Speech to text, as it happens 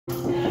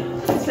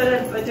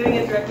instead of doing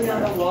it directly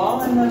on the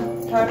wall in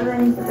the powder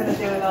room, we're going to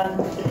do it on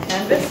the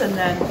canvas, and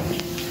then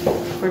it's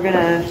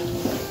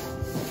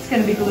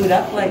going to be glued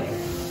up like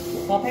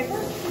wallpaper,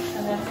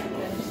 and then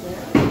finish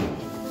there.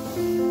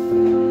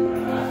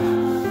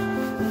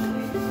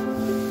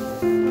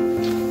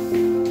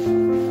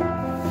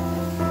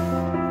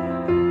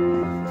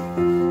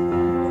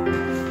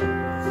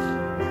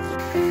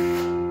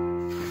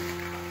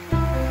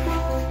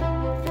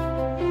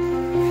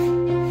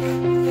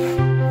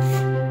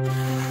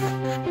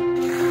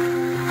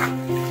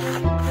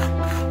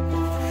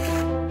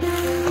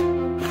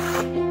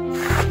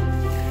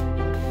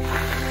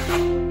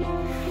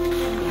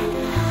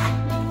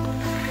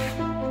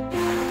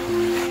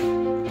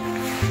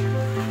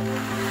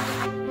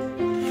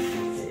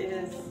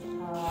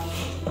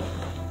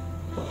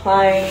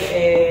 Applying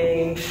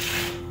a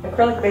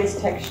acrylic-based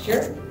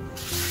texture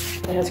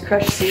that has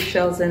crushed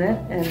seashells in it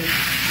and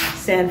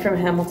sand from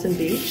Hamilton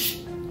Beach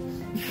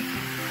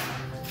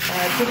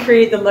to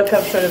create the look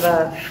of sort of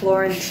a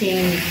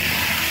Florentine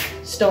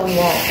stone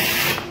wall.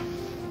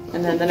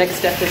 And then the next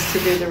step is to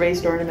do the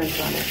raised ornaments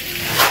on it.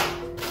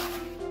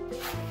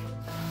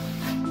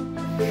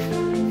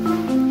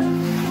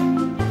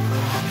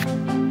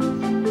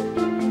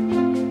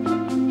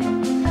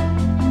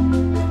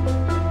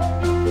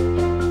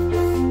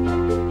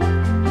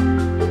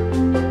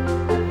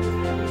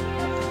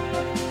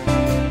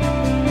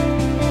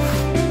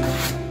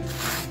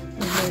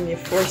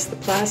 Force the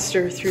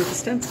plaster through the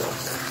stencil.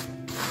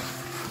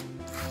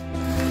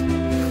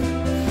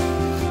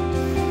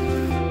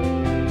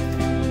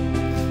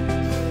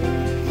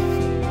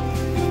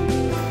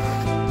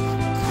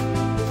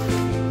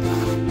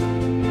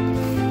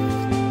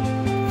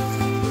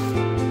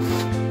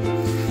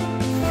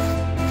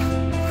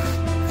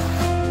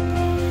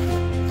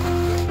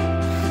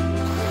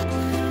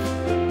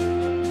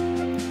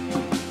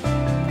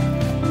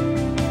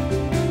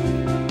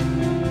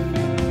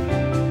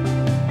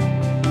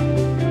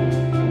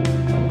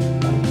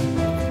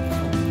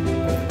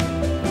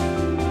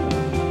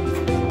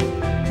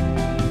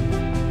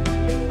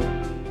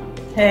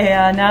 Okay,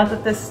 now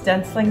that the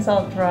stenciling's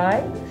all dry,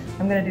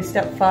 I'm going to do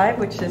step 5,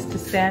 which is to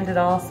sand it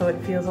all so it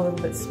feels a little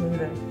bit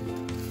smoother.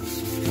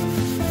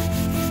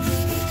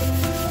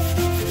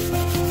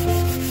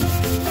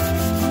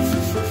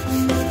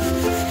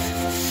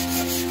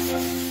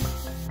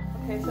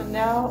 Okay, so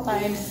now I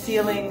am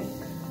sealing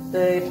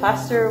the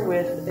plaster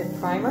with a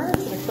primer.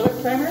 It's an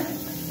acrylic primer,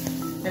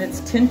 and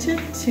it's tinted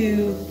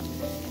to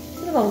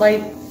sort of a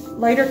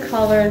lighter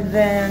color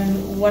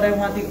than what I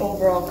want the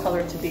overall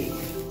color to be.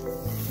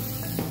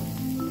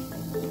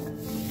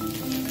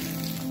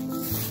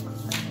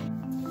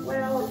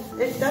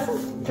 It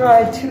doesn't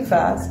dry too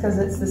fast because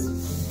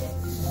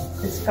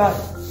it's got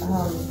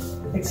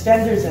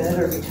extenders in it,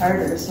 or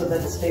retarders, so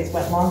that it stays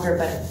wet longer.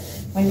 But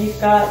when it's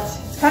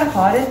kind of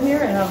hot in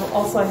here, and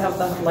also I have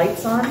the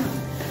lights on,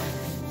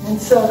 and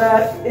so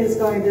that is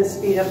going to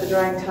speed up the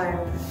drying time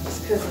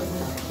just because of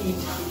the heat.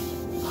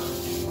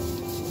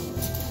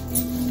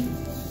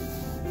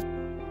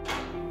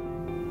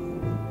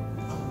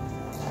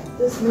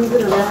 Just move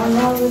it around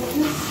now with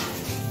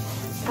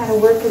this, kind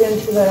of work it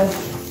into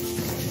the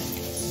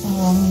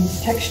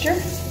texture,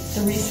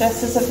 the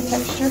recesses of the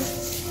texture.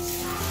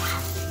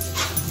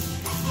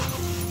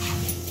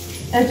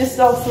 And it just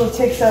also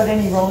takes out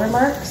any roller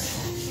marks,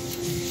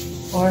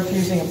 or if you're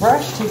using a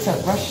brush, takes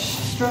out brush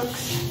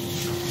strokes.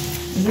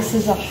 And this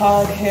is a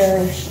hog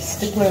hair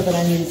stickler that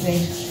I'm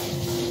using.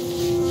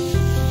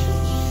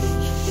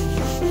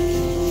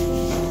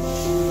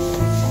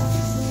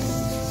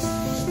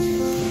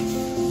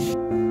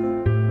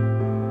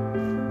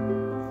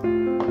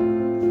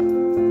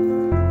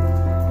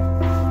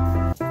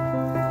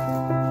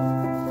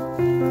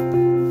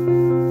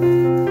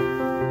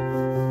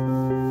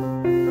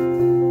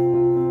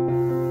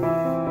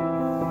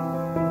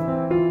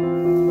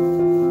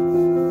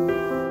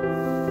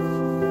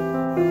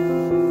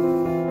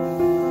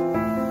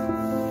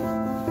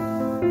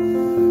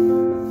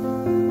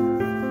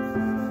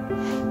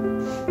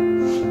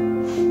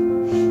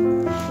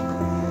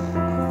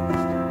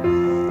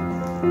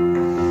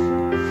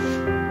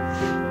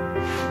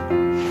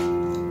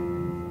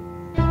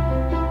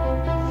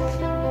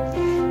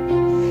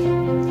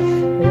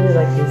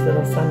 These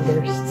little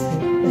sunbursts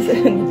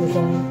in the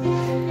design.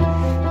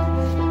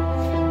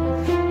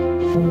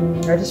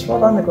 I just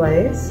rolled on the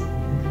glaze,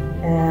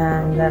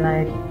 and then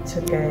I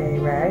took a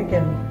rag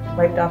and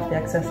wiped off the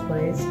excess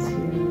glaze to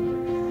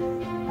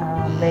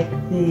make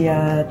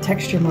the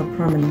texture more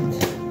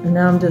prominent. And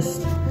now I'm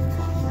just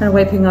kind of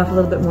wiping off a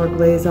little bit more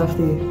glaze off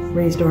the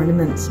raised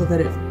ornament so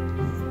that it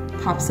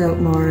pops out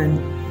more and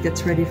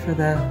gets ready for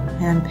the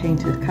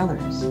hand-painted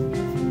colors.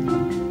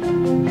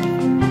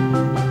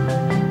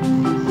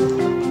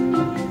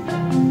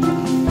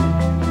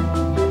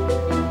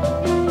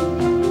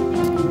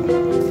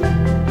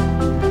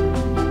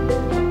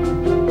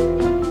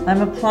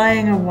 I'm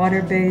applying a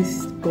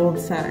water-based gold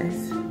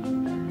size,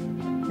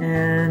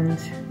 and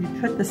you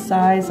put the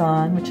size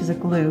on, which is a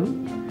glue,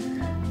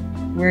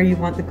 where you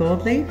want the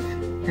gold leaf,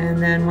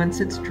 and then once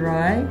it's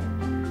dry,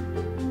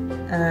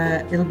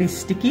 it'll be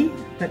sticky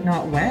but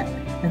not wet,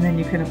 and then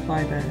you can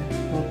apply the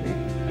gold leaf.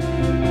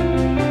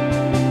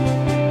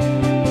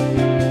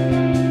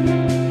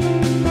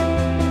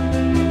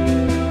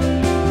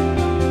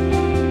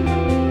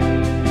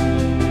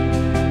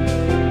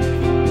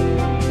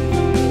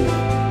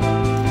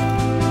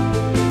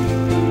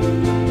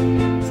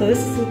 So this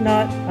is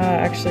not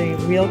actually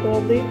real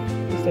gold leaf.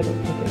 At least I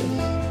don't think it is.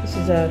 This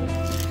is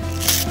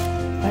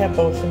I have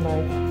both in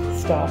my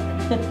stock.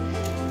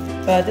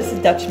 But this is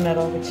Dutch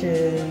metal, which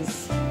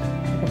is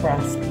like a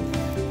brass leaf,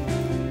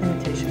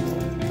 imitation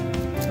gold.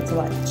 So it's a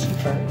lot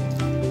cheaper.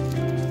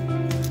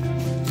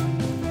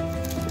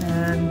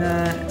 And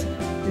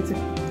it's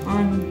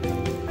on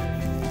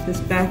this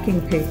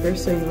backing paper,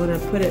 so you want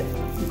to put it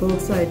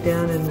gold side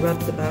down and rub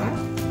the back.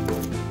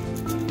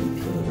 And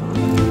peel it off.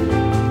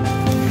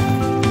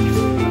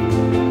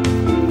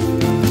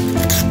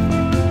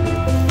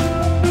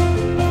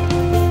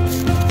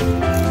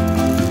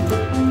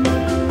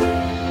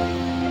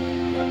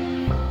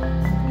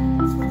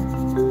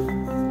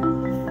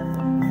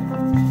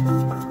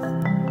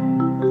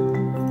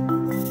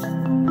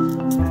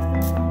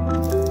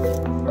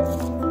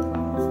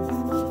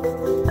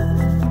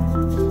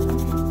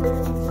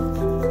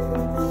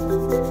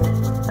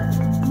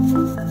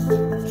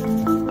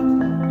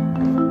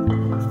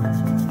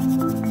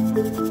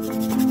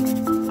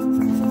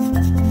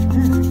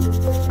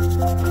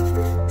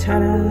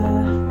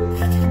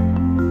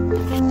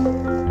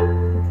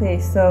 Okay,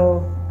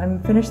 so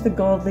I'm finished the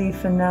gold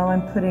leaf, and now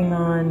I'm putting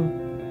on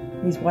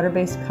these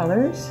water-based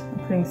colors. I'm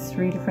putting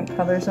 3 different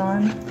colors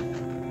on.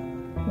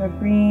 A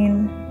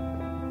green,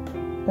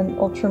 an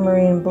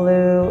ultramarine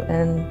blue,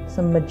 and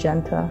some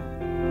magenta.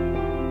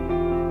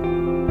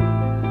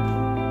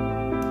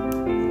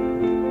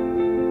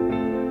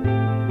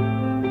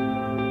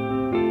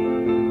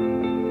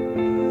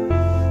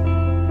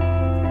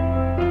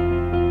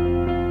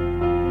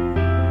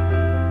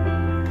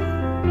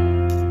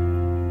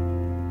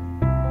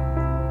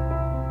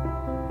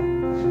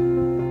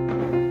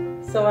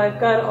 So I've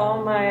got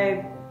all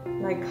my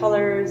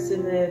colors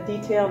in the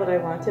detail that I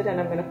wanted, and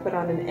I'm going to put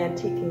on an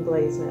antiquing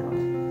glaze now.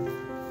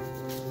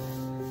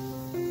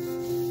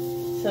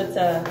 So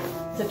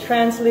it's a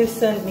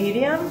translucent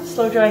medium,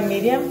 slow drying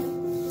medium,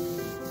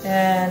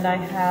 and I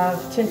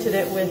have tinted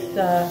it with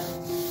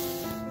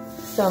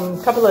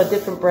couple of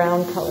different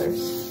brown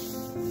colors.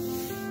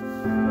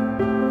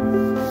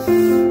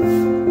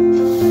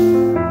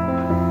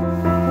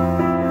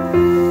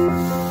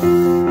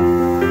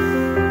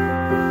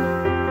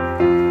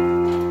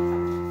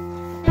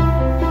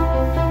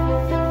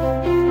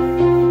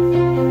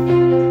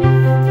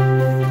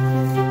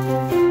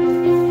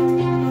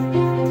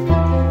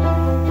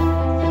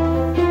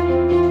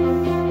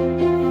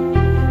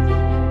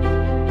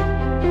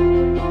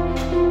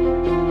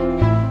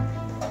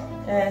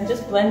 And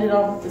just blend it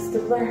all with the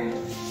stippler,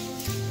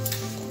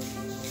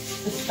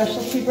 the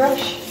specialty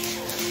brush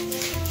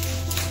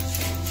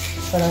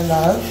that I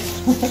love.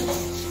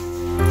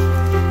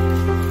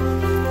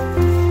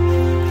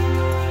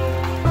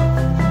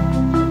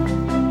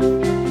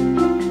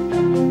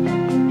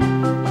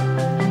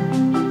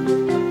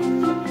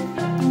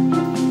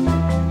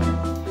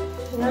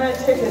 And then I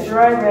take a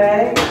dry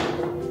rag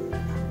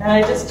and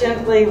I just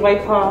gently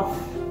wipe off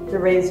the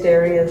raised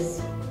areas.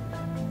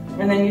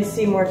 And then you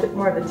see more of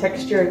the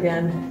texture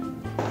again.